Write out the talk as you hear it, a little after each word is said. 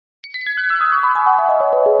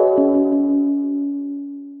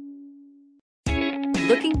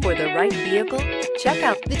Looking for the right vehicle? Check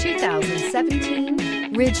out the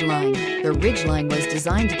 2017 Ridgeline. The Ridgeline was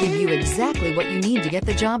designed to give you exactly what you need to get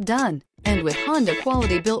the job done. And with Honda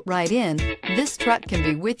quality built right in, this truck can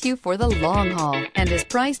be with you for the long haul and is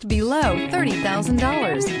priced below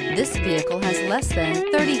 $30,000. This vehicle has less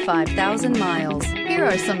than 35,000 miles. Here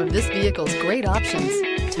are some of this vehicle's great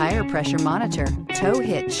options: tire pressure monitor, tow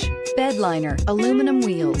hitch, bed liner, aluminum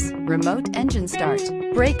wheels, remote engine start,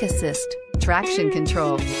 brake assist, traction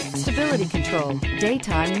control, stability control,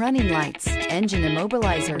 daytime running lights, engine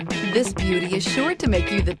immobilizer. This beauty is sure to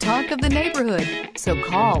make you the talk of the neighborhood. So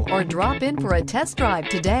call or drop in for a test drive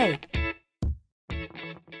today.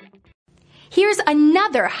 Here's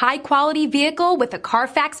another high-quality vehicle with a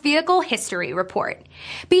Carfax Vehicle History Report.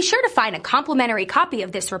 Be sure to find a complimentary copy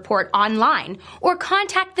of this report online or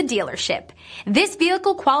contact the dealership. This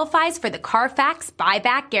vehicle qualifies for the Carfax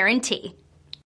Buyback Guarantee.